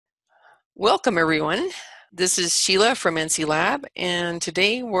Welcome everyone. This is Sheila from NCLab, and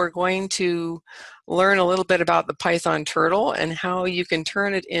today we're going to learn a little bit about the Python turtle and how you can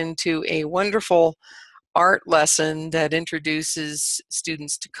turn it into a wonderful art lesson that introduces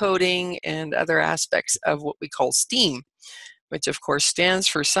students to coding and other aspects of what we call STEAM, which of course stands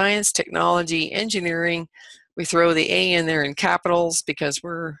for science, technology, engineering. We throw the A in there in capitals because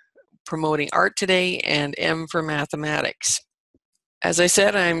we're promoting art today, and M for mathematics. As I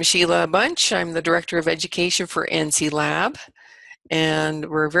said, I'm Sheila Bunch. I'm the Director of Education for NCLab, and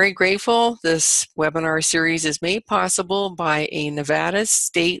we're very grateful. This webinar series is made possible by a Nevada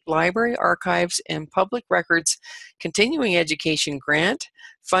State Library Archives and Public Records Continuing Education grant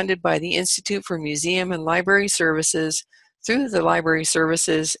funded by the Institute for Museum and Library Services through the Library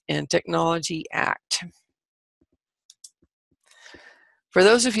Services and Technology Act. For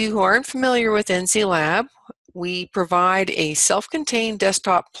those of you who aren't familiar with NCLab, we provide a self-contained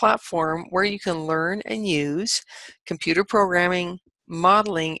desktop platform where you can learn and use computer programming,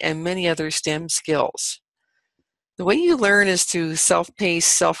 modeling, and many other STEM skills. The way you learn is through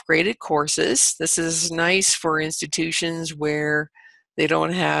self-paced, self-graded courses. This is nice for institutions where they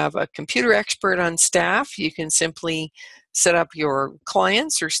don't have a computer expert on staff. You can simply set up your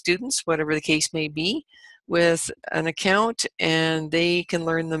clients or students, whatever the case may be, with an account, and they can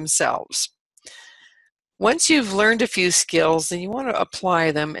learn themselves. Once you've learned a few skills, then you want to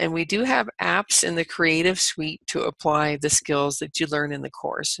apply them, and we do have apps in the Creative Suite to apply the skills that you learn in the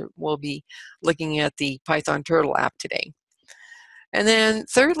course. We'll be looking at the Python Turtle app today. And then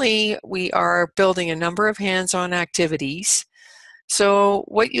thirdly, we are building a number of hands-on activities. So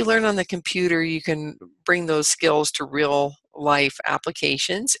what you learn on the computer, you can bring those skills to real life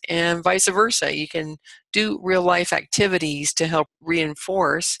applications, and vice versa. You can do real life activities to help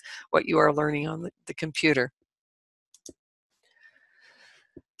reinforce what you are learning on the computer.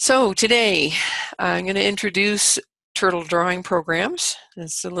 So today I'm going to introduce turtle drawing programs.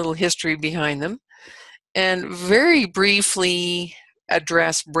 There's a little history behind them, and very briefly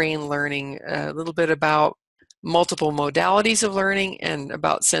address brain learning, a little bit about multiple modalities of learning and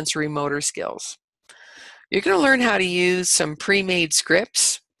about sensory motor skills. You're going to learn how to use some pre-made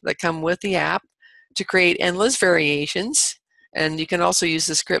scripts that come with the app to create endless variations, and you can also use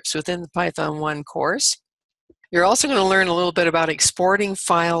the scripts within the Python I course. You're also going to learn a little bit about exporting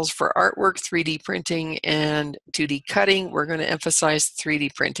files for artwork, 3D printing, and 2D cutting. We're going to emphasize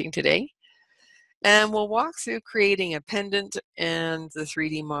 3D printing today. And we'll walk through creating a pendant and the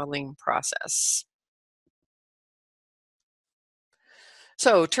 3D modeling process.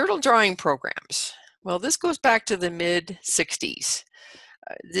 So, turtle drawing programs. Well, this goes back to the mid-60s.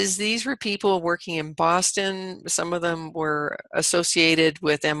 These were people working in Boston. Some of them were associated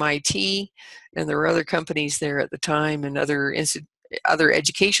with MIT, and there were other companies there at the time and other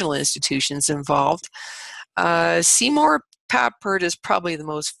educational institutions involved. Seymour Papert is probably the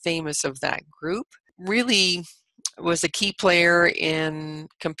most famous of that group. Really was a key player in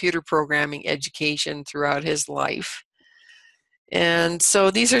computer programming education throughout his life. And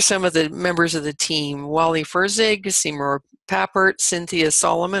so these are some of the members of the team: Wally Ferzig, Seymour Papert, Cynthia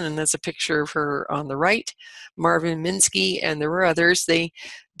Solomon, and that's a picture of her on the right, Marvin Minsky, and there were others. They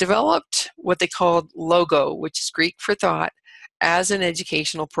developed what they called Logo, which is Greek for thought, as an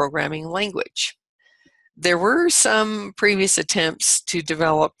educational programming language. There were some previous attempts to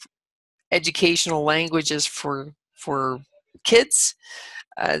develop educational languages for kids.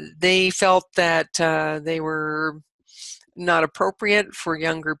 They felt that they were not appropriate for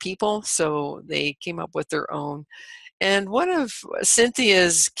younger people, so they came up with their own. And one of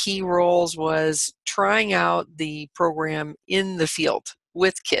Cynthia's key roles was trying out the program in the field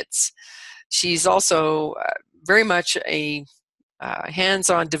with kids. She's also very much a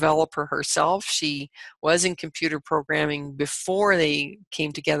hands-on developer herself. She was in computer programming before they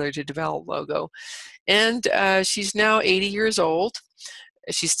came together to develop Logo. And she's now 80 years old.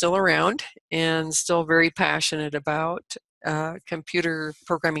 She's still around and still very passionate about computer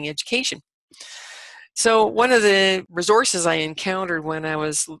programming education. So one of the resources I encountered when I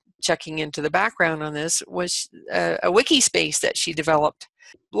was checking into the background on this was a wiki space that she developed.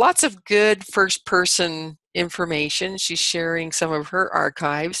 Lots of good first-person information. She's sharing some of her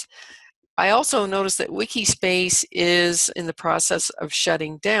archives. I also noticed that Wikispace is in the process of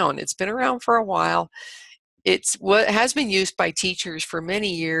shutting down. It's been around for a while. It's what has been used by teachers for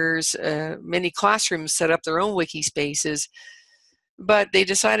many years. Many classrooms set up their own wiki spaces, but they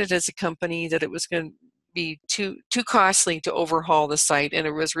decided as a company that it was going to be too costly to overhaul the site, and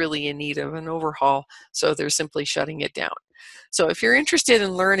it was really in need of an overhaul, so they're simply shutting it down. So if you're interested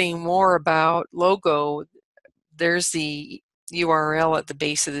in learning more about Logo, there's the URL at the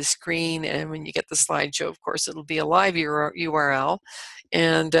base of the screen, and when you get the slideshow, of course, it'll be a live URL,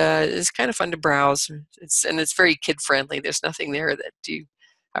 and it's kind of fun to browse. It's very kid-friendly. There's nothing there that you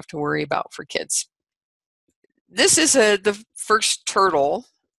have to worry about for kids. This is the first turtle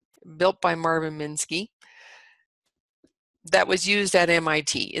built by Marvin Minsky that was used at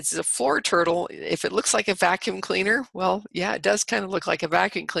MIT. It's a floor turtle. If it looks like a vacuum cleaner, well, yeah, it does kind of look like a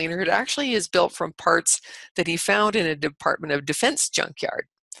vacuum cleaner. It actually is built from parts that he found in a Department of Defense junkyard.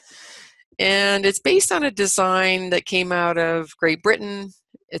 And it's based on a design that came out of Great Britain.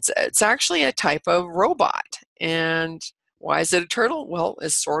 It's actually a type of robot. And why is it a turtle? Well, it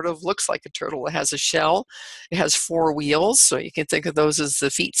sort of looks like a turtle. It has a shell. It has 4 wheels, so you can think of those as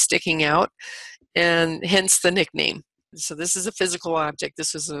the feet sticking out, and hence the nickname. So this is a physical object.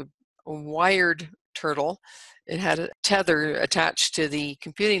 This is a wired turtle. It had a tether attached to the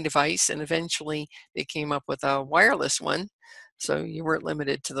computing device, and eventually they came up with a wireless one, so you weren't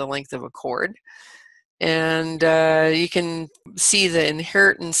limited to the length of a cord. And you can see the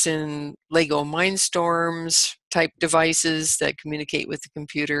inheritance in Lego Mindstorms type devices that communicate with the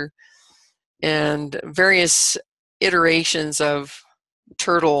computer, and various iterations of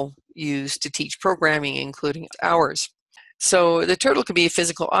turtle used to teach programming, including ours. So the turtle could be a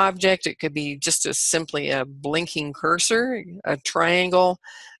physical object. It could be just simply a blinking cursor, a triangle.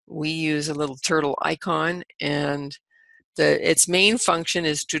 We use a little turtle icon, and its main function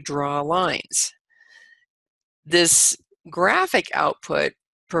is to draw lines. This graphic output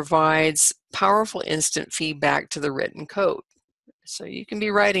provides powerful instant feedback to the written code. So you can be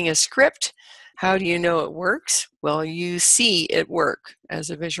writing a script. How do you know it works? Well, you see it work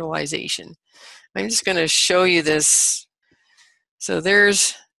as a visualization. I'm just going to show you this. So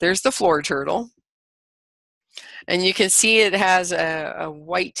there's the floor turtle, and you can see it has a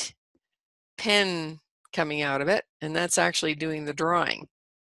white pen coming out of it, and that's actually doing the drawing.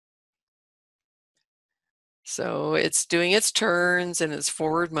 So it's doing its turns and its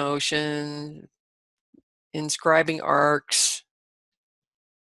forward motion, inscribing arcs.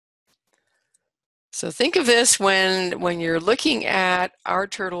 So think of this when you're looking at our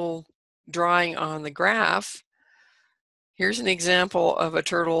turtle drawing on the graph. Here's an example of a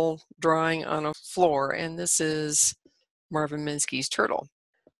turtle drawing on a floor, and this is Marvin Minsky's turtle.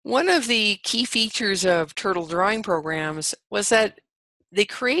 One of the key features of turtle drawing programs was that they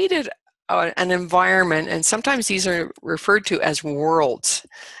created an environment, and sometimes these are referred to as worlds,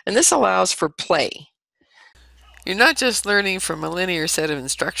 and this allows for play. You're not just learning from a linear set of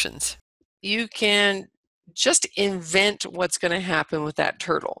instructions. You can just invent what's going to happen with that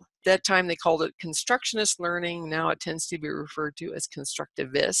turtle. At that time they called it constructionist learning. Now it tends to be referred to as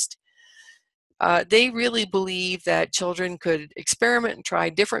constructivist. They really believe that children could experiment and try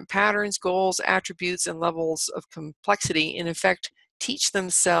different patterns, goals, attributes, and levels of complexity, and in effect teach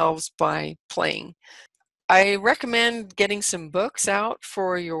themselves by playing. I recommend getting some books out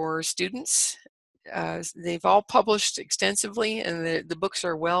for your students. They've all published extensively, and the books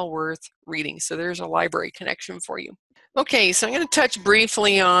are well worth reading. So there's a library connection for you. Okay, so I'm going to touch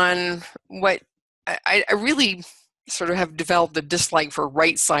briefly on what I really sort of have developed a dislike for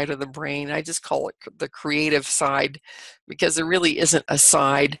right side of the brain. I just call it the creative side, because there really isn't a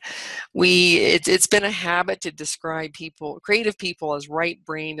side. It's been a habit to describe creative people as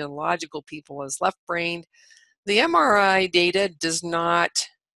right-brained and logical people as left-brained. The MRI data does not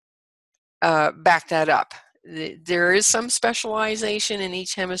back that up. There is some specialization in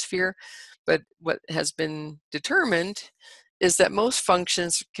each hemisphere, but what has been determined is that most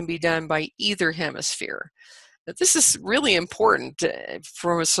functions can be done by either hemisphere. But this is really important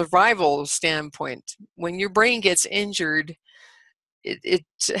from a survival standpoint. When your brain gets injured, it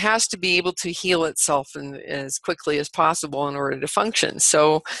has to be able to heal itself as quickly as possible in order to function.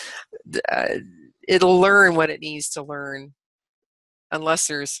 So it'll learn what it needs to learn unless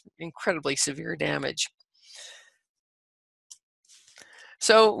there's incredibly severe damage.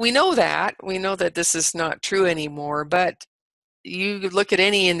 So we know that this is not true anymore, but you look at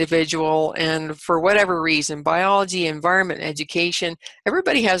any individual, and for whatever reason, biology, environment, education,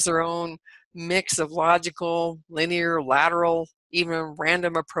 everybody has their own mix of logical, linear, lateral, even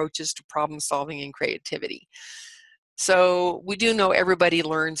random approaches to problem solving and creativity. So we do know everybody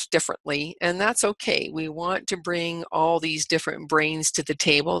learns differently, and that's okay. We want to bring all these different brains to the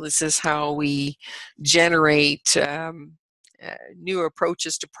table. This is how we generate new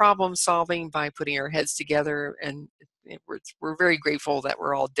approaches to problem solving, by putting our heads together, and we're very grateful that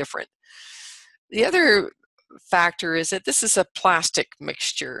we're all different. The other factor is that this is a plastic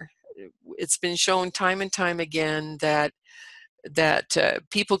mixture. It's been shown time and time again that that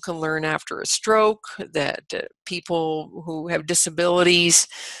people can learn after a stroke, that people who have disabilities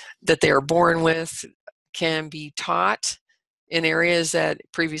that they are born with can be taught in areas that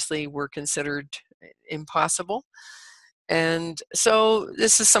previously were considered impossible. And so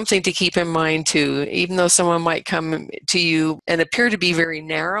this is something to keep in mind too. Even though someone might come to you and appear to be very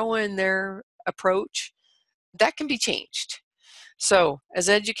narrow in their approach, that can be changed. So as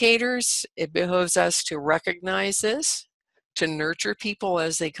educators, it behooves us to recognize this, to nurture people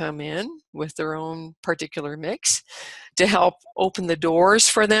as they come in with their own particular mix, to help open the doors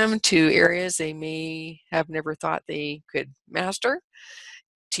for them to areas they may have never thought they could master,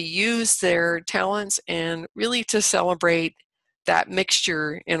 to use their talents, and really to celebrate that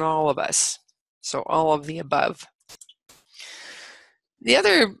mixture in all of us. So all of the above. The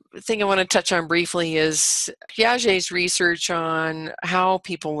other thing I want to touch on briefly is Piaget's research on how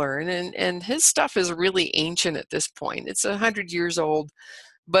people learn, and his stuff is really ancient at this point. It's 100 years old,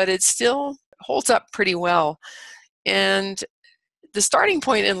 but it still holds up pretty well. And the starting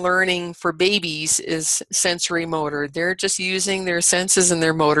point in learning for babies is sensory motor. They're just using their senses and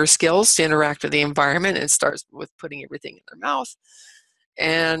their motor skills to interact with the environment. It starts with putting everything in their mouth,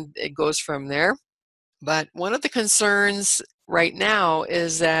 and it goes from there. But one of the concerns right now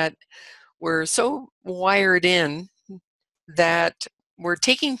is that we're so wired in that we're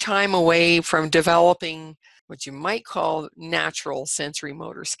taking time away from developing what you might call natural sensory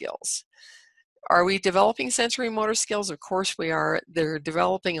motor skills. Are we developing sensory motor skills? Of course we are. They're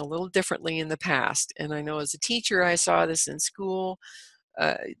developing a little differently in the past. And I know as a teacher, I saw this in school,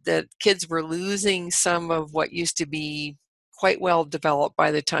 that kids were losing some of what used to be quite well developed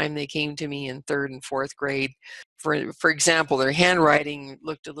by the time they came to me in 3rd and 4th grade. For example, their handwriting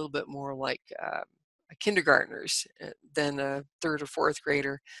looked a little bit more like a kindergartner's than a 3rd or 4th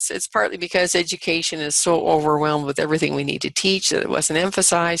grader. So it's partly because education is so overwhelmed with everything we need to teach that it wasn't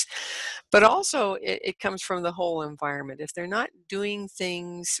emphasized, but also it comes from the whole environment. If they're not doing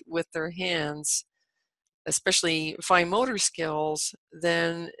things with their hands, especially fine motor skills,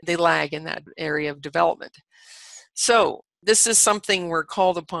 then they lag in that area of development. So this is something we're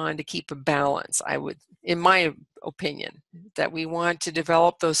called upon to keep a balance, in my opinion, that we want to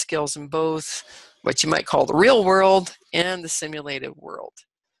develop those skills in both what you might call the real world and the simulated world.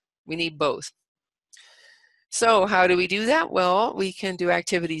 We need both. So how do we do that? Well, we can do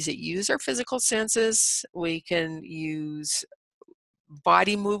activities that use our physical senses. We can use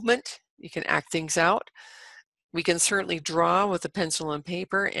body movement. You can act things out. We can certainly draw with a pencil and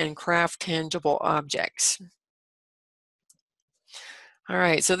paper and craft tangible objects. All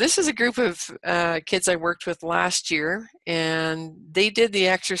right, so this is a group of kids I worked with last year, and they did the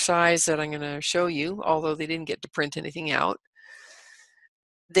exercise that I'm going to show you, although they didn't get to print anything out.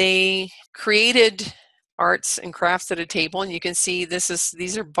 They created arts and crafts at a table, and you can see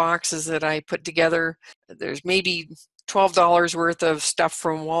these are boxes that I put together. There's maybe $12 worth of stuff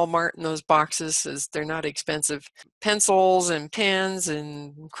from Walmart in those boxes, as they're not expensive. Pencils and pens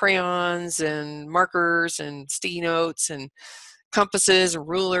and crayons and markers and sticky notes and compasses and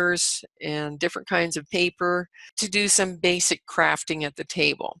rulers and different kinds of paper to do some basic crafting at the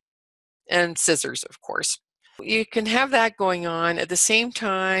table, and scissors, of course. You can have that going on at the same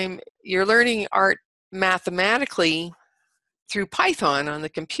time you're learning art mathematically through Python on the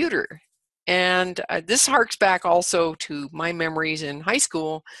computer. And this harks back also to my memories in high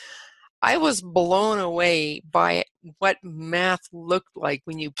school. I was blown away by what math looked like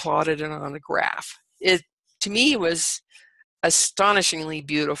when you plotted it on a graph. It, to me, was astonishingly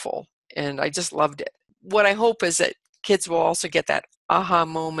beautiful, and I just loved it. What I hope is that kids will also get that aha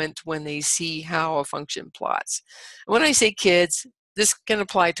moment when they see how a function plots. When I say kids, this can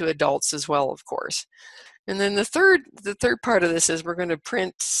apply to adults as well, of course. And then the third part of this is we're going to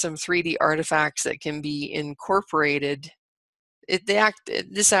print some 3D artifacts that can be incorporated.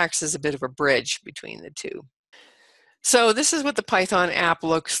 This acts as a bit of a bridge between the two. So this is what the Python app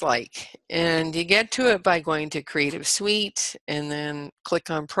looks like. And you get to it by going to Creative Suite and then click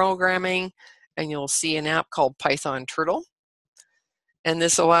on Programming, and you'll see an app called Python Turtle. And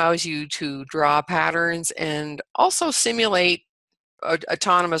this allows you to draw patterns and also simulate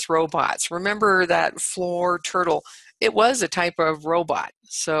autonomous robots. Remember that floor turtle? It was a type of robot.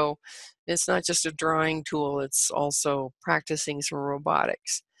 So it's not just a drawing tool, it's also practicing some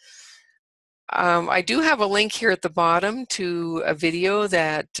robotics. I do have a link here at the bottom to a video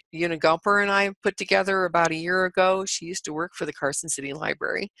that Una Gulper and I put together about a year ago. She used to work for the Carson City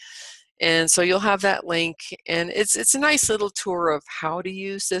Library. And so you'll have that link, and it's a nice little tour of how to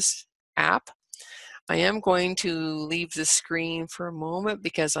use this app. I am going to leave the screen for a moment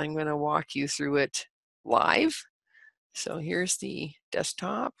because I'm going to walk you through it live. So here's the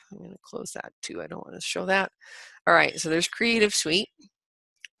desktop. I'm going to close that too. I don't want to show that. All right, so there's Creative Suite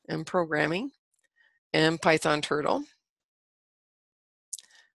and Programming and Python Turtle.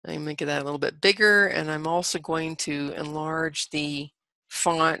 I'm making that a little bit bigger, and I'm also going to enlarge the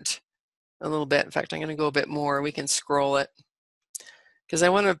font a little bit. In fact, I'm going to go a bit more. We can scroll it because I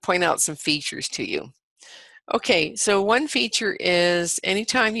want to point out some features to you. Okay, so one feature is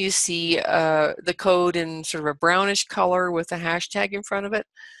anytime you see the code in sort of a brownish color with a hashtag in front of it,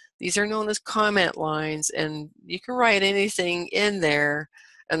 these are known as comment lines, and you can write anything in there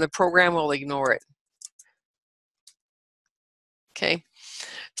and the program will ignore it. Okay,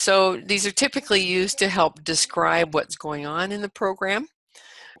 so these are typically used to help describe what's going on in the program.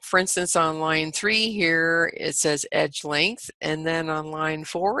 For instance, on line 3 here, it says edge length, and then on line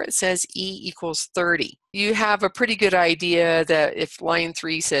 4, it says E equals 30. You have a pretty good idea that if line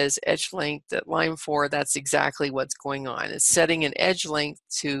 3 says edge length, at line 4, that's exactly what's going on. It's setting an edge length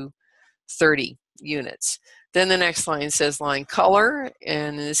to 30 units. Then the next line says line color,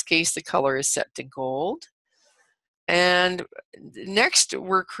 and in this case, the color is set to gold. And next,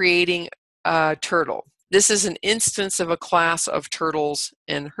 we're creating a turtle. This is an instance of a class of turtles,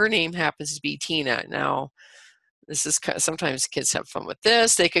 and her name happens to be Tina. Now, this is sometimes kids have fun with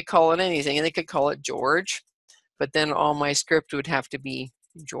this. They could call it anything, and they could call it George, but then all my script would have to be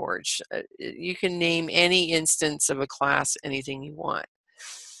George. You can name any instance of a class anything you want.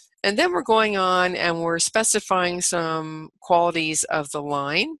 And then we're going on and we're specifying some qualities of the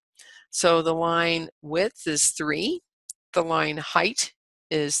line. So the line width is 3, the line height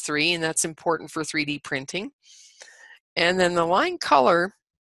is 3, and that's important for 3D printing. And then the line color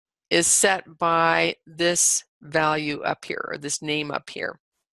is set by this value up here, or this name up here.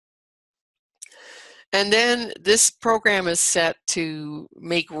 And then this program is set to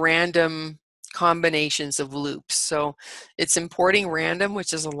make random combinations of loops. So it's importing random,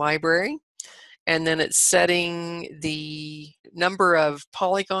 which is a library, and then it's setting the number of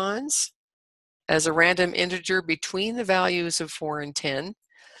polygons as a random integer between the values of 4 and 10.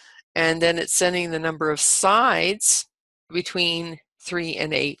 And then it's setting the number of sides between 3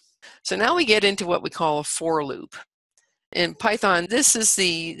 and 8. So now we get into what we call a for loop. In Python, this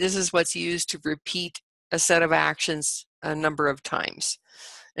is what's used to repeat a set of actions a number of times.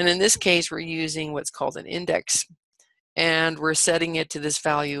 And in this case, we're using what's called an index. And we're setting it to this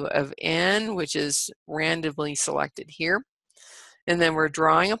value of n, which is randomly selected here. And then we're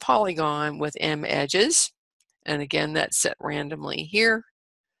drawing a polygon with m edges. And again, that's set randomly here.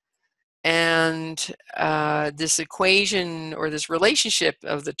 And this equation or this relationship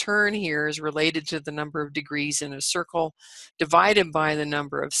of the turn here is related to the number of degrees in a circle divided by the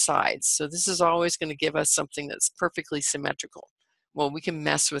number of sides. So this is always going to give us something that's perfectly symmetrical. Well, we can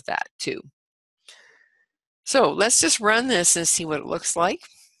mess with that too. So let's just run this and see what it looks like.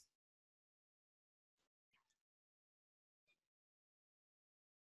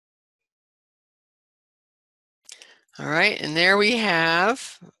 All right, and there we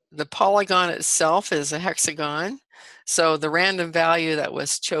have the polygon itself is a hexagon. So the random value that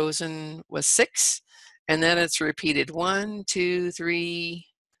was chosen was 6, and then it's repeated 1, 2, 3,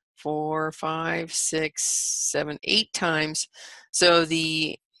 4, 5, 6, 7, 8 times. So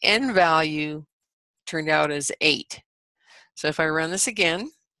the n value turned out as 8. So if I run this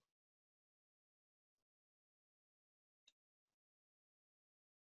again,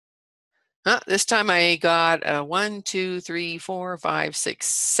 this time I got a 1, 2, 3, 4, 5, 6,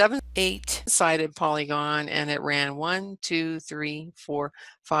 7, 8-sided polygon, and it ran 1, 2, 3, 4,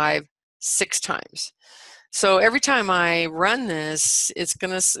 5, 6 times. So every time I run this, it's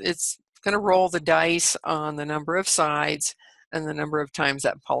gonna roll the dice on the number of sides and the number of times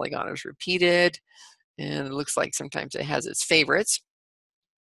that polygon is repeated. And it looks like sometimes it has its favorites.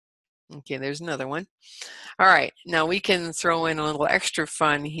 Okay, there's another one. All right, now we can throw in a little extra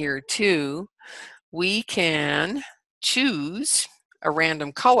fun here too. We can choose a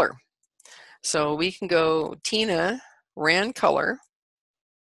random color. So we can go Tina ran color,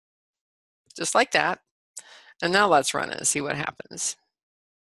 just like that. And now let's run it and see what happens.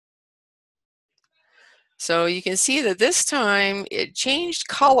 So you can see that this time it changed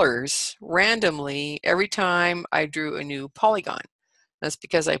colors randomly every time I drew a new polygon. That's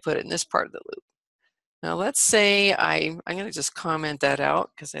because I put it in this part of the loop. Now let's say I'm going to just comment that out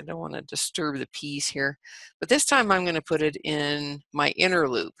because I don't want to disturb the piece here. But this time I'm going to put it in my inner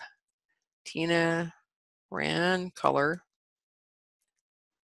loop. Tina ran color.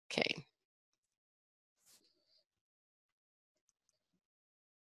 Okay.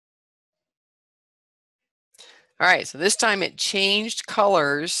 All right, so this time it changed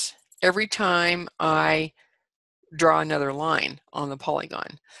colors every time I draw another line on the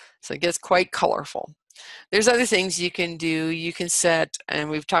polygon. So it gets quite colorful. There's other things you can do. You can set, and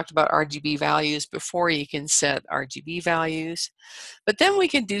we've talked about RGB values before, you can set RGB values. But then we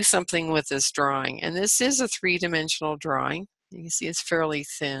can do something with this drawing, and this is a three-dimensional drawing. You can see it's fairly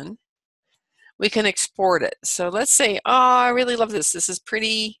thin. We can export it. So let's say, oh, I really love this. This is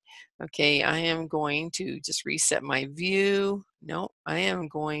pretty. Okay, I am going to just reset my view. No, I am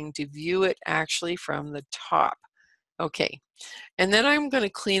going to view it actually from the top. Okay, and then I'm going to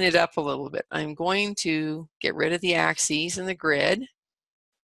clean it up a little bit. I'm going to get rid of the axes and the grid.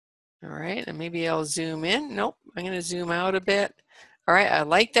 All right, and maybe I'll zoom in. Nope, I'm going to zoom out a bit. All right, I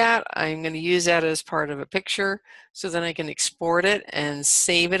like that. I'm going to use that as part of a picture so then I can export it and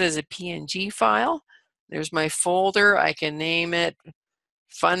save it as a PNG file. There's my folder. I can name it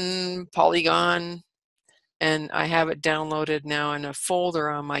Fun Polygon, and I have it downloaded now in a folder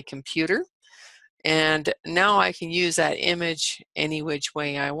on my computer. And now I can use that image any which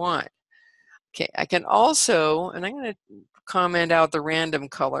way I want. Okay, I can also, and I'm going to comment out the random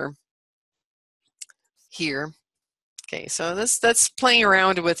color here. Okay, so that's playing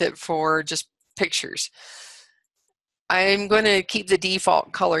around with it for just pictures. I'm going to keep the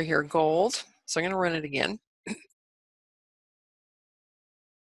default color here, gold. So I'm going to run it again.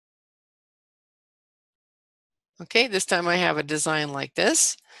 Okay, this time I have a design like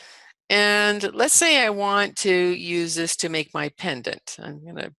this. And let's say I want to use this to make my pendant. I'm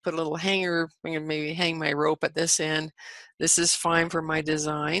going to put a little hanger, I'm going to maybe hang my rope at this end. This is fine for my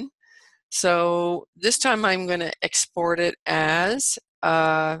design. So this time I'm going to export it as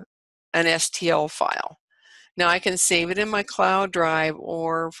an STL file. Now I can save it in my cloud drive,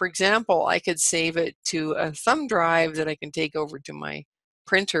 or for example, I could save it to a thumb drive that I can take over to my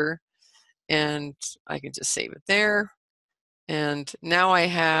printer, and I can just save it there. And now I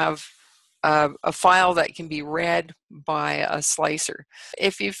have a file that can be read by a slicer.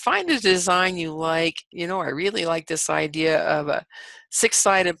 If you find a design you like, you know, I really like this idea of a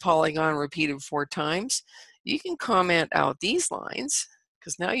six-sided polygon repeated 4 times, you can comment out these lines,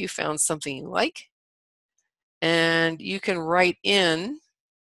 because now you found something you like. And you can write in,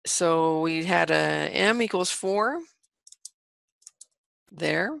 so we had a m equals 4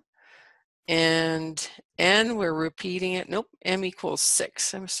 there, and n, we're repeating it. Nope, m equals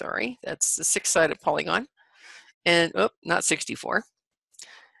 6. I'm sorry, that's the six-sided polygon. And oh, not 64.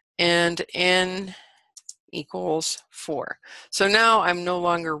 And n equals 4. So now I'm no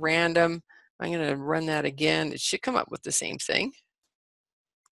longer random. I'm going to run that again. It should come up with the same thing.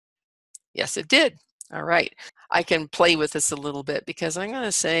 Yes, it did. All right. I can play with this a little bit because I'm going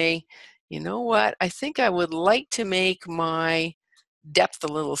to say, you know what? I think I would like to make my depth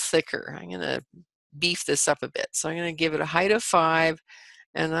a little thicker. I'm going to beef this up a bit. So I'm going to give it a height of 5,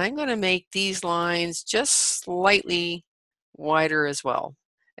 and I'm going to make these lines just slightly wider as well.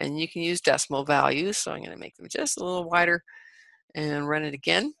 And you can use decimal values, so I'm going to make them just a little wider and run it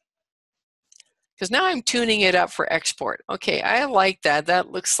again. Because now I'm tuning it up for export. Okay, I like that.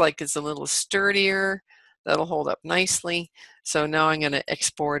 That looks like it's a little sturdier. That'll hold up nicely. So now I'm going to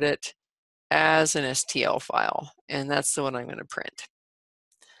export it as an STL file, and that's the one I'm going to print.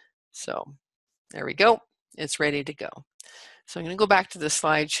 So there we go. It's ready to go. So I'm going to go back to the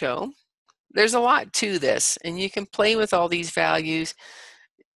slideshow. There's a lot to this, and you can play with all these values.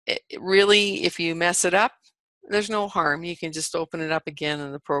 Really, if you mess it up, there's no harm. You can just open it up again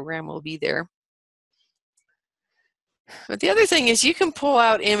and the program will be there. But the other thing is you can pull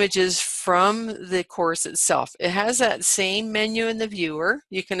out images from the course itself. It has that same menu in the viewer.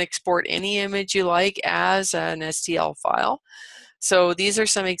 You can export any image you like as an STL file. So these are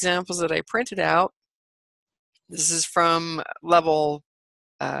some examples that I printed out. This is from level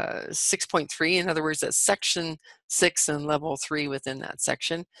 6.3. In other words, that's section 6 and level 3 within that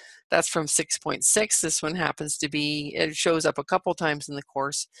section. That's from 6.6. This one happens to be, it shows up a couple times in the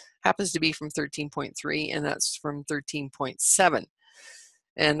course, happens to be from 13.3, and that's from 13.7.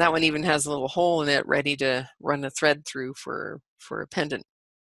 And that one even has a little hole in it ready to run a thread through for a pendant.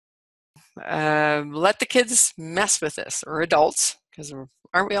 Let the kids mess with this, or adults, because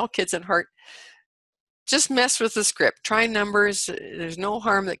aren't we all kids at heart? Just mess with the script. Try numbers. There's no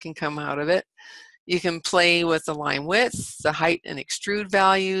harm that can come out of it. You can play with the line width, the height and extrude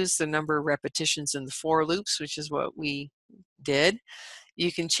values, the number of repetitions in the for loops, which is what we did.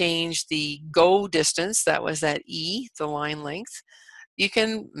 You can change the go distance. That was that E, the line length. You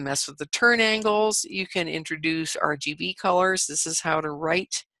can mess with the turn angles. You can introduce RGB colors. This is how to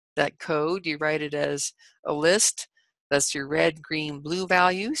write that code. You write it as a list. That's your red, green, blue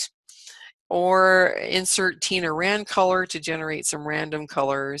values. Or insert Tina Rand color to generate some random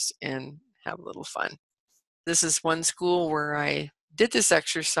colors and have a little fun. This is one school where I did this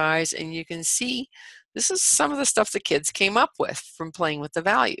exercise, and you can see this is some of the stuff the kids came up with from playing with the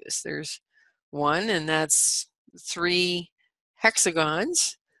values. There's one, and that's 3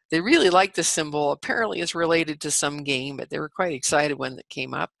 hexagons. They really like the symbol. Apparently it's related to some game, but they were quite excited when it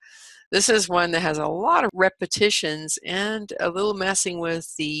came up. This is one that has a lot of repetitions and a little messing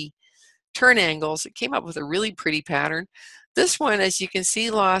with the turn angles. It came up with a really pretty pattern. This one, as you can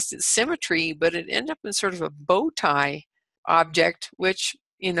see, lost its symmetry, but it ended up in sort of a bow tie object, which,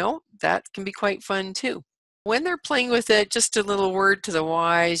 that can be quite fun too. When they're playing with it, just a little word to the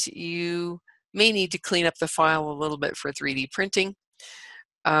wise, you may need to clean up the file a little bit for 3D printing.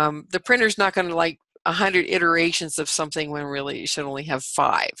 The printer's not going to like 100 iterations of something when really you should only have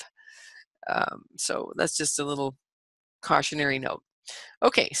 5. So that's just a little cautionary note.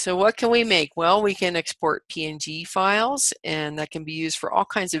 Okay, so what can we make? Well, we can export PNG files, and that can be used for all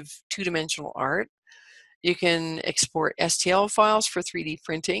kinds of two-dimensional art. You can export STL files for 3D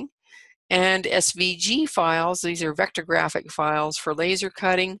printing, and SVG files. These are vector graphic files for laser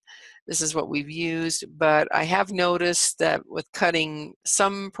cutting. This is what we've used, but I have noticed that with cutting,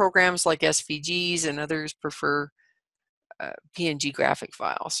 some programs like SVGs and others prefer PNG graphic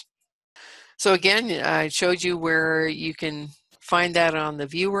files. So again, I showed you where you can find that on the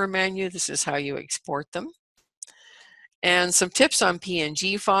viewer menu. This is how you export them. And some tips on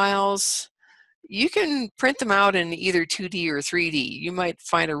PNG files. You can print them out in either 2D or 3D. You might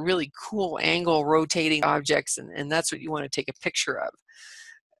find a really cool angle rotating objects, and that's what you want to take a picture of.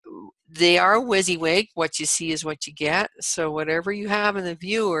 They are WYSIWYG. What you see is what you get. So whatever you have in the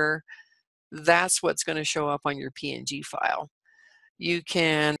viewer, that's what's going to show up on your PNG file. You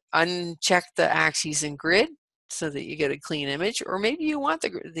can uncheck the axes and grid so that you get a clean image, or maybe you want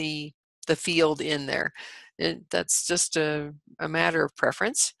the field in there. That's just a matter of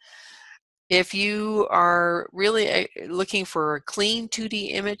preference. If you are really looking for a clean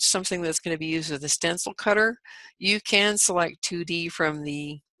 2D image, something that's going to be used with a stencil cutter, you can select 2D from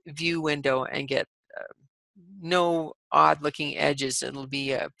the view window and get no odd looking edges. It'll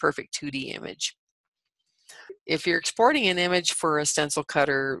be a perfect 2D image. If you're exporting an image for a stencil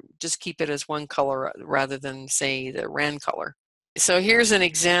cutter, just keep it as one color rather than, say, the RAN color. So here's an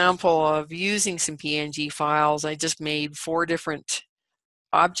example of using some PNG files. I just made 4 different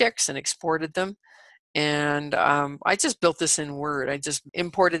objects and exported them. And I just built this in Word. I just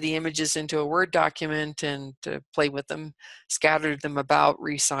imported the images into a Word document and played with them, scattered them about,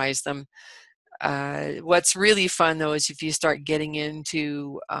 resized them. What's really fun though is if you start getting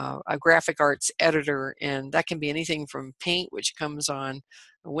into a graphic arts editor, and that can be anything from Paint, which comes on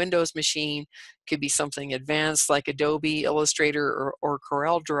a Windows machine, could be something advanced like Adobe Illustrator or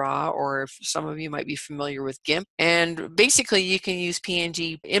Corel Draw, or if some of you might be familiar with GIMP. And basically you can use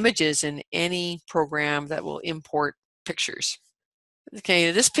PNG images in any program that will import pictures. Okay,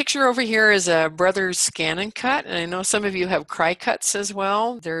 this picture over here is a Brothers Scan and Cut, and I know some of you have cry cuts as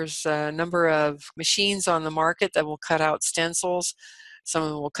well. There's a number of machines on the market that will cut out stencils. Some of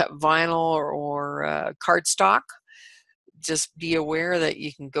them will cut vinyl or cardstock. Just be aware that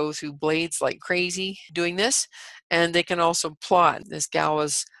you can go through blades like crazy doing this, and they can also plot. This gal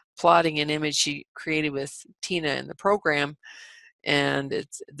was plotting an image she created with Tina in the program, and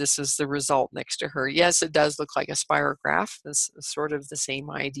this is the result next to her. Yes, it does look like a spirograph. This is sort of the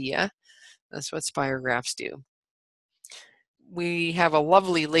same idea. That's what spirographs do. We have a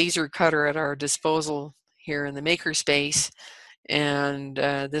lovely laser cutter at our disposal here in the makerspace, and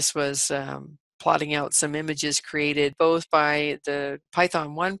this was plotting out some images created both by the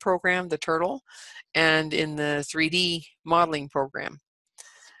Python I program, the Turtle, and in the 3D modeling program.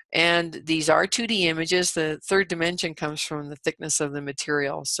 And these are 2D images. The third dimension comes from the thickness of the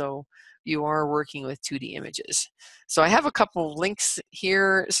material, so you are working with 2D images. So I have a couple of links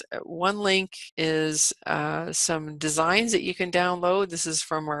here. One link is some designs that you can download. This is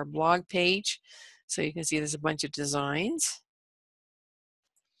from our blog page, so you can see there's a bunch of designs.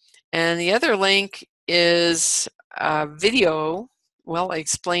 And the other link is a video. Well, it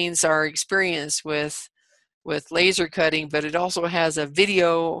explains our experience with laser cutting, but it also has a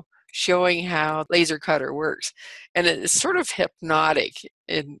video showing how laser cutter works. And it's sort of hypnotic.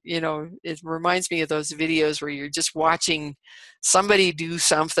 And, it reminds me of those videos where you're just watching somebody do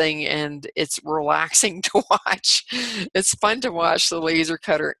something and it's relaxing to watch. It's fun to watch the laser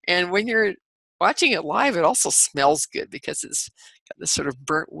cutter. And when you're watching it live, it also smells good because it's got this sort of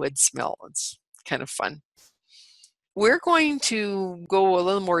burnt wood smell. It's kind of fun. We're going to go a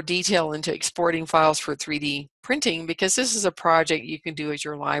little more detail into exporting files for 3D printing because this is a project you can do at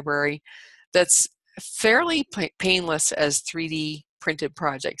your library that's fairly painless as 3D printed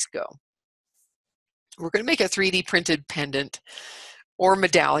projects go. We're going to make a 3D printed pendant or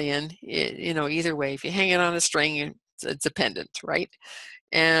medallion, either way. If you hang it on a string, it's a pendant, right?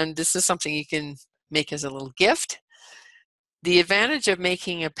 And this is something you can make as a little gift. The advantage of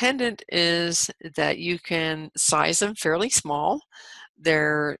making a pendant is that you can size them fairly small.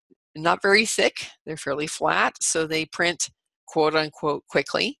 They're not very thick, they're fairly flat, so they print quote unquote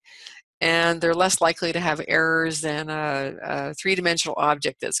quickly, and they're less likely to have errors than a three-dimensional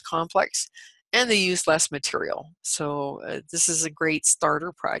object that's complex, and they use less material. So this is a great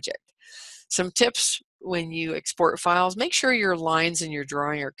starter project. Some tips when you export files: make sure your lines in your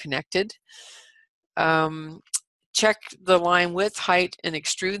drawing are connected. Check the line width, height, and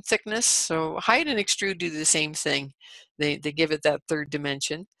extrude thickness. So height and extrude do the same thing. They give it that third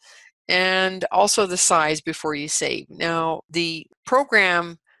dimension. And also the size before you save. Now, the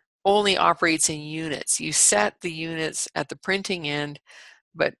program only operates in units. You set the units at the printing end,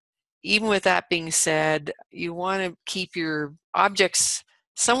 but even with that being said, you want to keep your objects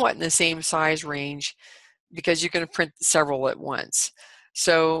somewhat in the same size range because you're going to print several at once.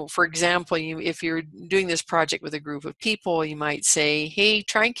 So for example, if you're doing this project with a group of people, you might say, hey,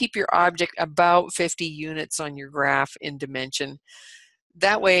 try and keep your object about 50 units on your graph in dimension.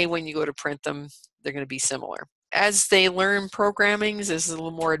 That way, when you go to print them, they're going to be similar. As they learn programming, this is a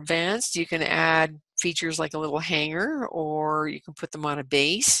little more advanced. You can add features like a little hanger, or you can put them on a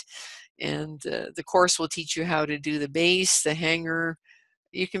base. And the course will teach you how to do the base, the hanger.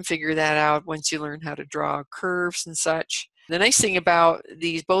 You can figure that out once you learn how to draw curves and such. The nice thing about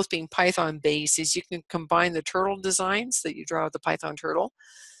these both being Python based is you can combine the turtle designs that you draw with the Python turtle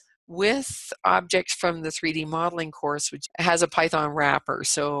with objects from the 3D modeling course, which has a Python wrapper,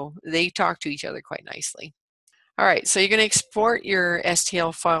 so they talk to each other quite nicely. All right, so you're going to export your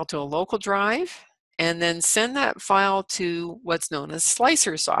STL file to a local drive and then send that file to what's known as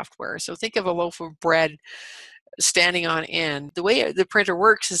slicer software. So think of a loaf of bread standing on end. The way the printer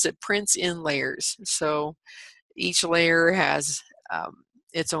works is it prints in layers. So each layer has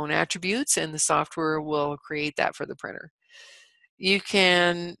its own attributes, and the software will create that for the printer. You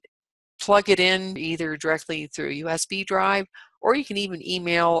can plug it in either directly through a USB drive, or you can even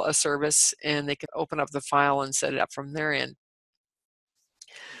email a service and they can open up the file and set it up from their end.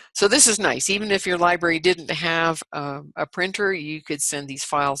 So this is nice. Even if your library didn't have a printer, you could send these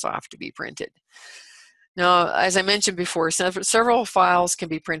files off to be printed. Now, as I mentioned before, several files can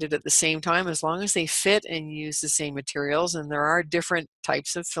be printed at the same time as long as they fit and use the same materials, and there are different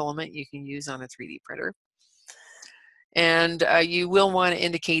types of filament you can use on a 3D printer. And you will want to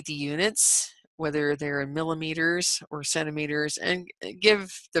indicate the units, whether they're in millimeters or centimeters, and give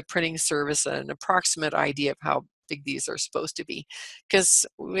the printing service an approximate idea of how big these are supposed to be, because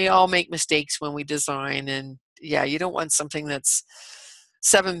we all make mistakes when we design, and yeah, you don't want something that's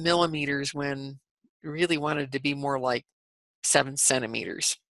 7 millimeters when you really want it to be more like 7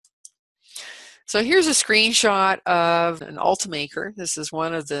 centimeters. So here's a screenshot of an Ultimaker. This is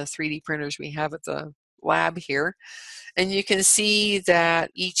one of the 3D printers we have at the lab here. And you can see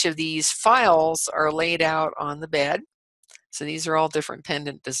that each of these files are laid out on the bed. So these are all different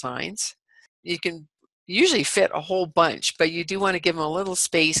pendant designs. You can usually fit a whole bunch, but you do want to give them a little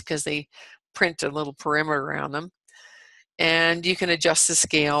space because they print a little perimeter around them. And you can adjust the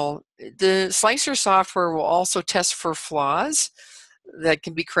scale. The slicer software will also test for flaws that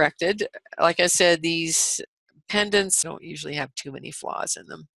can be corrected. Like I said, these pendants don't usually have too many flaws in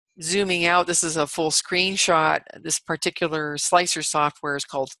them. Zooming out, this is a full screenshot. This particular slicer software is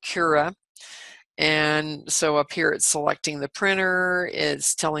called Cura. And so up here it's selecting the printer,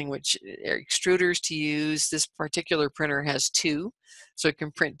 it's telling which extruders to use. This particular printer has 2, so it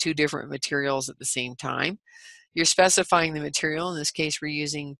can print 2 different materials at the same time. You're specifying the material. In this case, we're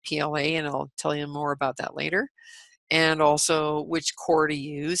using PLA, and I'll tell you more about that later. And also which core to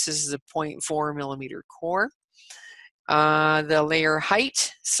use. This is a 0.4 millimeter core. The layer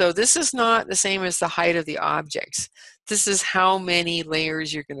height. So this is not the same as the height of the objects. This is how many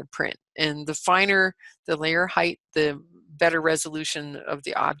layers you're going to print. And the finer the layer height, the better resolution of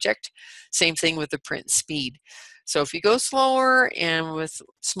the object. Same thing with the print speed. So if you go slower and with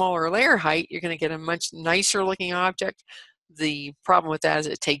smaller layer height, you're going to get a much nicer looking object. The problem with that is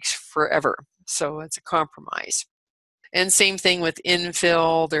it takes forever. So it's a compromise. And same thing with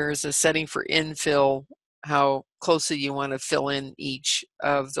infill. There's a setting for infill, how closely you want to fill in each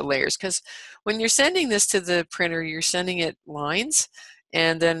of the layers. Because when you're sending this to the printer, you're sending it lines,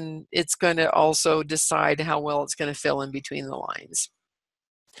 and then it's going to also decide how well it's going to fill in between the lines.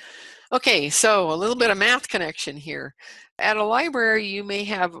 Okay, so a little bit of math connection here. At a library, you may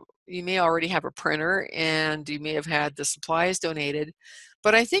already have a printer, and you may have had the supplies donated,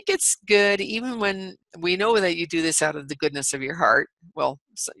 But I think it's good, even when we know that you do this out of the goodness of your heart. Well,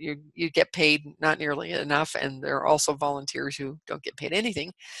 so you get paid not nearly enough, and there are also volunteers who don't get paid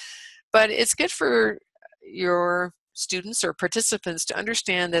anything. But it's good for your students or participants to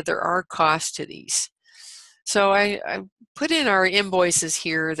understand that there are costs to these. So I put in our invoices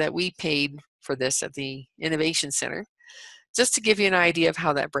here that we paid for this at the Innovation Center, just to give you an idea of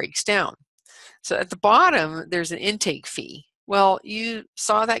how that breaks down. So at the bottom, there's an intake fee. Well, you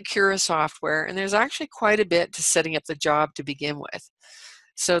saw that Cura software, and there's actually quite a bit to setting up the job to begin with.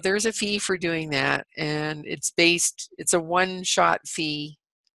 So there's a fee for doing that, and it's a one-shot fee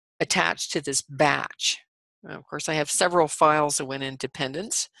attached to this batch. Of course, I have several files that went into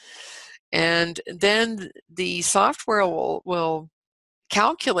pendants. And then the software will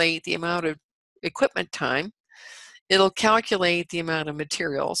calculate the amount of equipment time. It'll calculate the amount of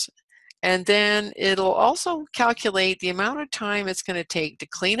materials. And then it'll also calculate the amount of time it's going to take to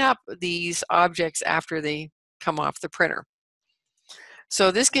clean up these objects after they come off the printer.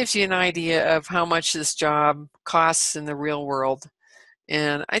 So this gives you an idea of how much this job costs in the real world.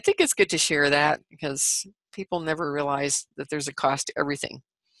 And I think it's good to share that because people never realize that there's a cost to everything.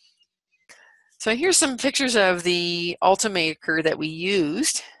 So here's some pictures of the Ultimaker that we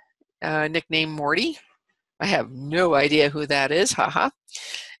used, nicknamed Morty. I have no idea who that is, haha.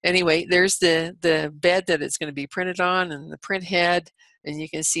 Anyway, there's the bed that it's going to be printed on and the print head, and you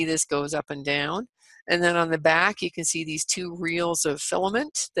can see this goes up and down. And then on the back, you can see these two reels of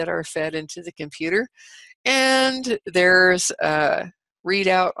filament that are fed into the computer. And there's a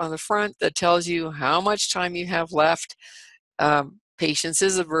readout on the front that tells you how much time you have left. Patience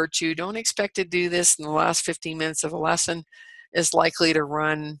is a virtue. Don't expect to do this in the last 15 minutes of a lesson. It's likely to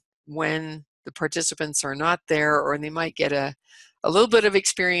run when the participants are not there, or they might get a little bit of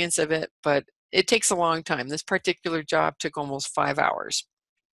experience of it, but it takes a long time. This particular job took almost 5 hours.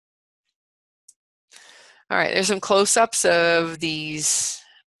 All right, there's some close-ups of these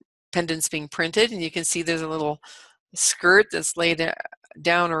pendants being printed, and you can see there's a little skirt that's laid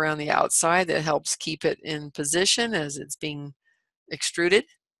down around the outside that helps keep it in position as it's being extruded.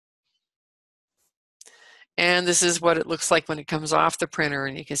 And this is what it looks like when it comes off the printer,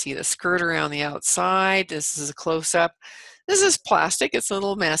 and you can see the skirt around the outside. This is a close-up. This is plastic. It's a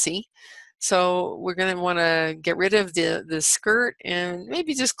little messy. So we're going to want to get rid of the skirt and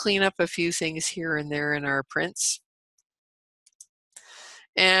maybe just clean up a few things here and there in our prints.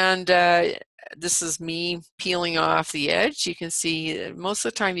 And this is me peeling off the edge. You can see most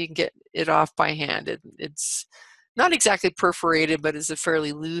of the time you can get it off by hand. It's not exactly perforated, but it's a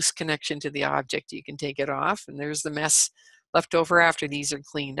fairly loose connection to the object. You can take it off, and there's the mess left over after these are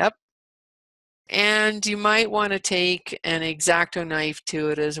cleaned up. And you might want to take an X-Acto knife to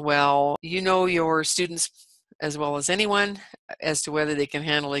it as well. You know your students as well as anyone as to whether they can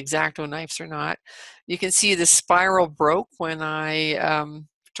handle X-Acto knives or not. You can see the spiral broke when I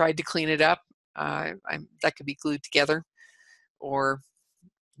tried to clean it up. That could be glued together, or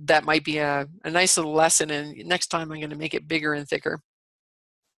that might be a nice little lesson, and next time I'm going to make it bigger and thicker.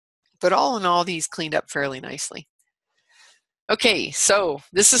 But all in all, these cleaned up fairly nicely. Okay, so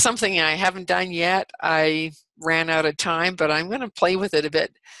this is something I haven't done yet. I ran out of time, but I'm going to play with it a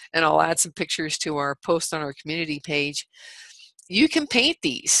bit, and I'll add some pictures to our post on our community page. You can paint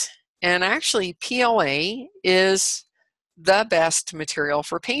these, and actually PLA is the best material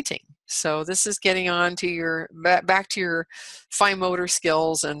for painting. So this is getting on to your back to your fine motor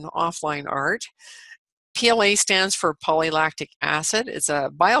skills and offline art. PLA stands for polylactic acid. It's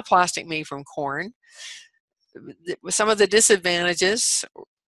a bioplastic made from corn. Some of the disadvantages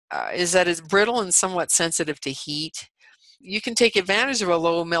is that it's brittle and somewhat sensitive to heat. You can take advantage of a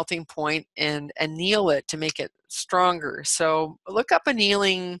low melting point and anneal it to make it stronger. So look up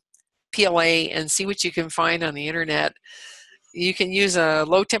annealing PLA and see what you can find on the internet. You can use a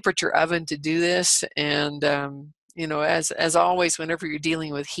low temperature oven to do this, and you know, as always, whenever you're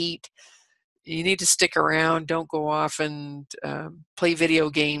dealing with heat, you need to stick around. Don't go off and play video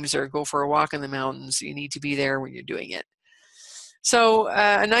games or go for a walk in the mountains. You need to be there when you're doing it. So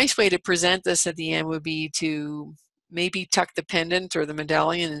a nice way to present this at the end would be to maybe tuck the pendant or the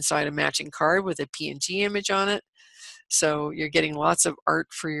medallion inside a matching card with a PNG image on it. So you're getting lots of art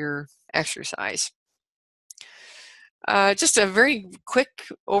for your exercise. Just a very quick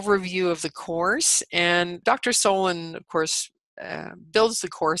overview of the course, and Dr. Solon, of course, builds the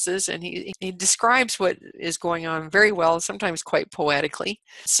courses, and he describes what is going on very well, sometimes quite poetically.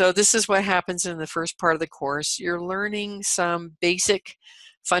 So this is what happens in the first part of the course. You're learning some basic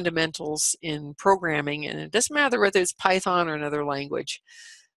fundamentals in programming, and it doesn't matter whether it's Python or another language.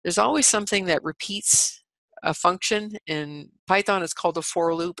 There's always something that repeats a function. In Python, it's called a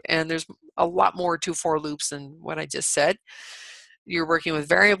for loop, and there's a lot more to for loops than what I just said. You're working with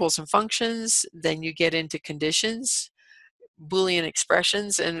variables and functions, then you get into conditions, Boolean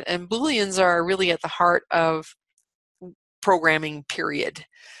expressions, and Booleans are really at the heart of programming, period.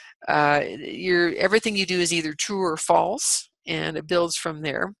 Everything you do is either true or false, and it builds from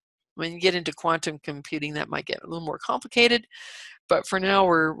there. When you get into quantum computing, that might get a little more complicated, but for now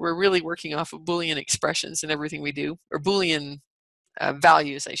we're really working off of Boolean expressions in everything we do, or Boolean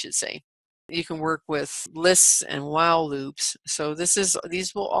values, I should say. You can work with lists and while loops. So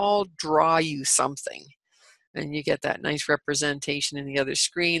these will all draw you something, and you get that nice representation in the other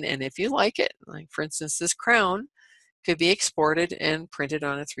screen. And if you like it, like for instance, this crown could be exported and printed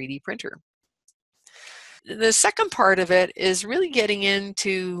on a 3D printer. The second part of it is really getting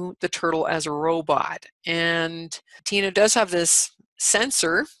into the turtle as a robot. And Tina does have this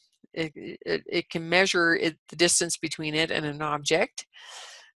sensor. It can measure the distance between it and an object,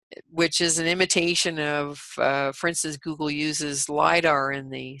 which is an imitation of, for instance, Google uses LiDAR in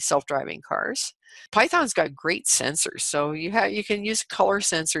the self-driving cars. Python's got great sensors. So you can use a color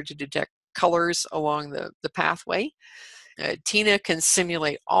sensor to detect colors along the pathway. Tina can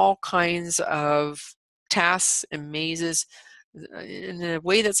simulate all kinds of tasks and mazes in a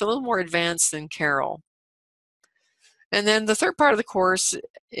way that's a little more advanced than Carol. And then the third part of the course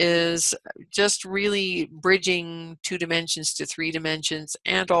is just really bridging 2 dimensions to 3 dimensions,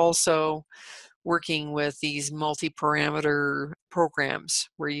 and also working with these multi-parameter programs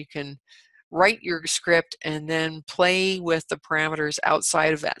where you can write your script and then play with the parameters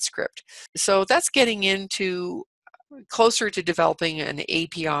outside of that script. So that's getting into closer to developing an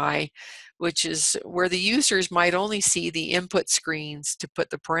API, which is where the users might only see the input screens to put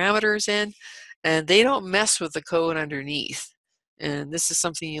the parameters in, and they don't mess with the code underneath. And this is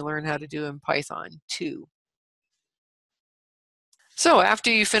something you learn how to do in Python too. So after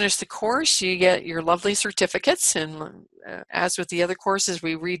you finish the course, you get your lovely certificates, and as with the other courses,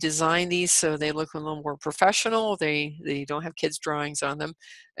 we redesign these so they look a little more professional. They don't have kids' drawings on them,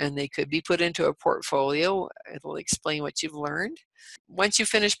 and they could be put into a portfolio. It'll explain what you've learned. Once you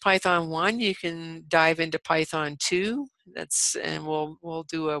finish Python 1, you can dive into Python 2. And we'll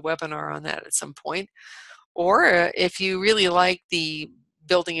do a webinar on that at some point. Or if you really like the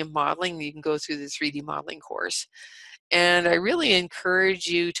building and modeling, you can go through the 3D modeling course. And I really encourage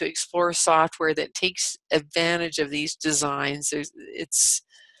you to explore software that takes advantage of these designs.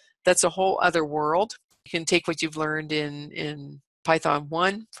 That's a whole other world. You can take what you've learned in Python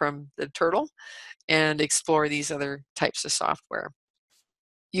 1 from the turtle and explore these other types of software.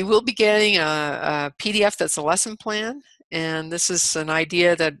 You will be getting a PDF that's a lesson plan, and this is an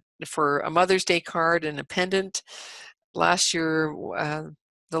idea that for a Mother's Day card and a pendant. Last year,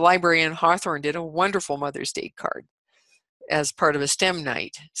 the library in Hawthorne did a wonderful Mother's Day card as part of a STEM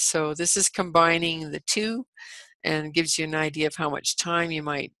night. So this is combining the two and gives you an idea of how much time you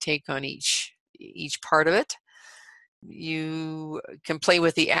might take on each part of it. You can play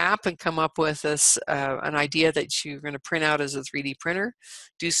with the app and come up with an idea that you're going to print out as a 3D printer,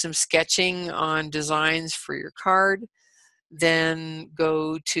 do some sketching on designs for your card, then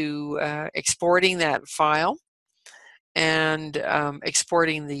go to exporting that file and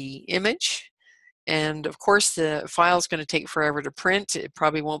exporting the image. And of course, the file is going to take forever to print. It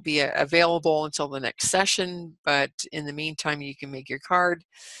probably won't be available until the next session, but in the meantime, you can make your card.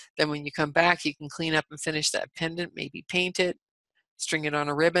 Then when you come back, you can clean up and finish that pendant, maybe paint it, string it on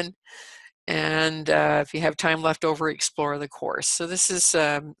a ribbon, and if you have time left over, explore the course. So this is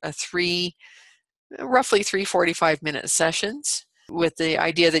roughly 3 45-minute sessions with the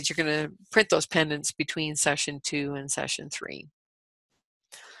idea that you're going to print those pendants between session 2 and session 3.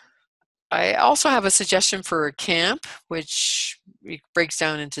 I also have a suggestion for a camp, which breaks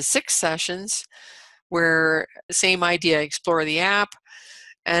down into 6 sessions, where same idea, explore the app,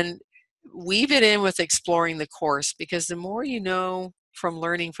 and weave it in with exploring the course, because the more you know from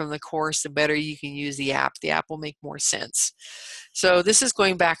learning from the course, the better you can use the app. The app will make more sense. So this is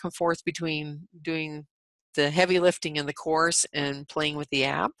going back and forth between doing the heavy lifting in the course and playing with the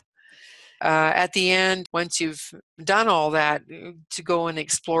app. At the end, once you've done all that, to go and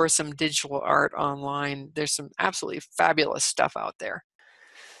explore some digital art online. There's some absolutely fabulous stuff out there.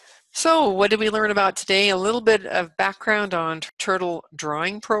 So what did we learn about today? A little bit of background on turtle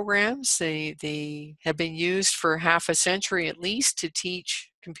drawing programs. They have been used for half a century at least to teach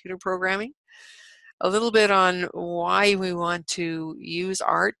computer programming. A little bit on why we want to use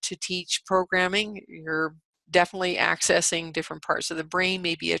art to teach programming. You're definitely accessing different parts of the brain,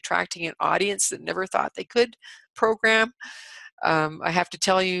 maybe attracting an audience that never thought they could program. I have to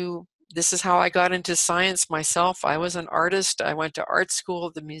tell you, This is how I got into science myself. I was an artist. I went to art school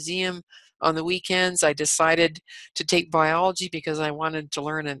at the museum on the weekends. I decided to take biology because I wanted to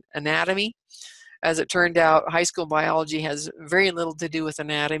learn anatomy. As it turned out, high school biology has very little to do with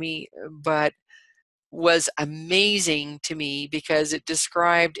anatomy, but was amazing to me because it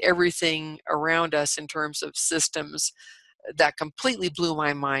described everything around us in terms of systems that completely blew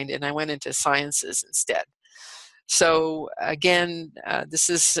my mind, and I went into sciences instead. So again, this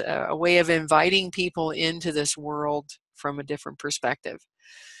is a way of inviting people into this world from a different perspective.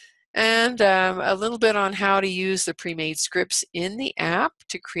 And a little bit on how to use the pre-made scripts in the app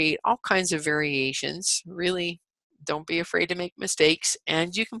to create all kinds of variations. Really, don't be afraid to make mistakes,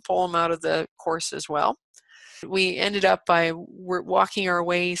 and you can pull them out of the course as well. We ended up by walking our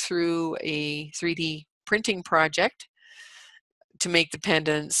way through a 3D printing project to make the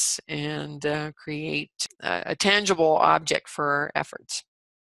pendants and create a tangible object for our efforts.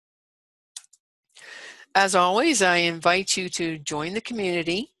 As always, I invite you to join the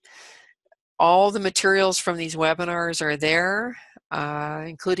community. All the materials from these webinars are there,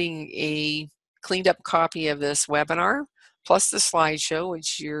 including a cleaned up copy of this webinar, plus the slideshow,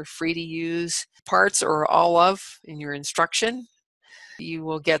 which you're free to use parts or all of in your instruction. You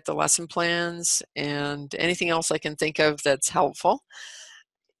will get the lesson plans and anything else I can think of that's helpful.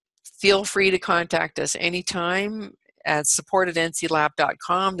 Feel free to contact us anytime at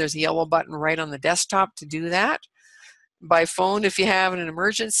support@nclab.com. There's a yellow button right on the desktop to do that. By phone, if you have an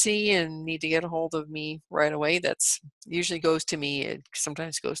emergency and need to get a hold of me right away, that's usually goes to me. It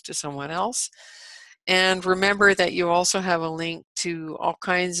sometimes goes to someone else. And remember that you also have a link to all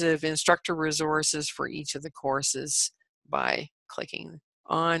kinds of instructor resources for each of the courses by clicking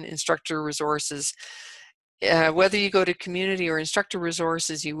on instructor resources. Whether you go to community or instructor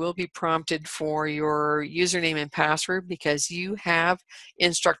resources, you will be prompted for your username and password because you have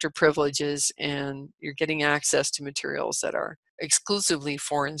instructor privileges and you're getting access to materials that are exclusively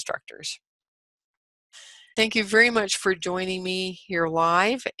for instructors. Thank you very much for joining me here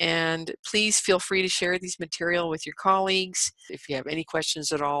live, and please feel free to share these material with your colleagues. If you have any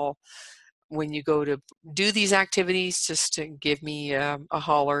questions at all when you go to do these activities, just to give me a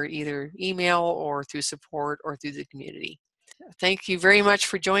holler, either email or through support or through the community. Thank you very much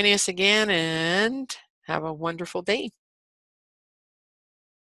for joining us again, and have a wonderful day.